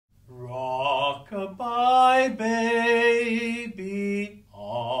Rock-a-bye, baby,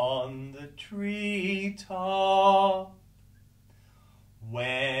 on the treetop.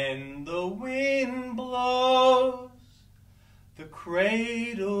 When the wind blows, the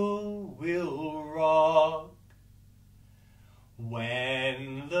cradle will rock.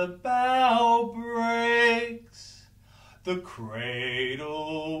 When the bough breaks, the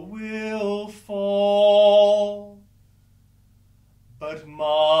cradle will fall. But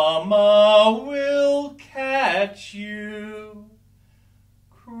Mama will catch you,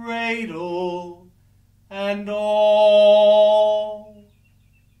 cradle and all.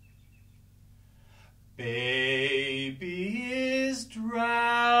 Baby is drowsing,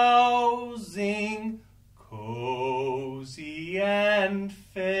 cozy and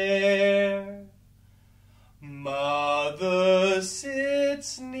fair. Mother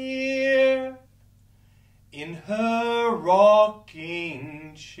sits near in her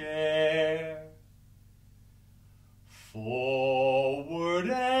rocking chair. Forward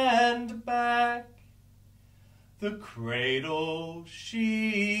and back, the cradle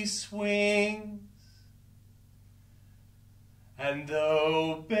she swings. And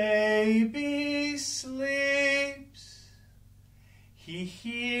though baby sleeps, he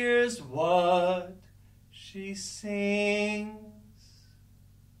hears what she sings.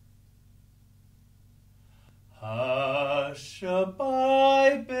 Hush-a-bye,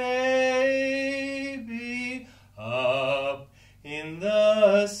 baby, up in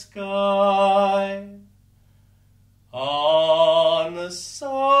the sky. On a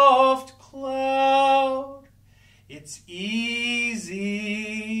soft cloud, it's easy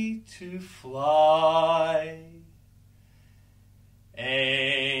to fly.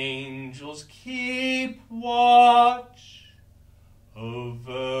 Angels keep watch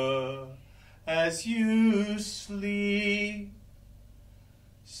over as you sleep.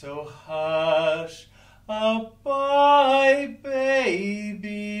 So hush-a-bye,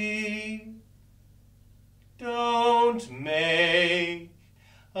 baby, don't make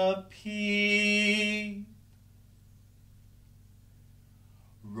a peep.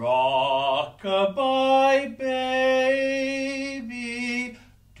 Rock-a-bye, baby,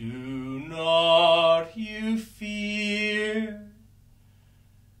 do not you fear.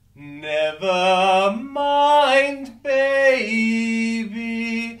 Never mind, baby,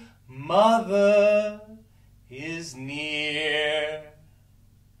 Mother is near.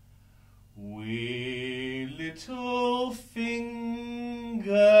 Wee little fingers'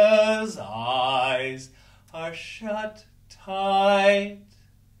 eyes are shut tight.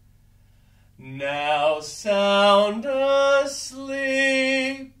 Now sound asleep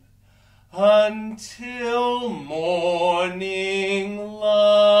until morning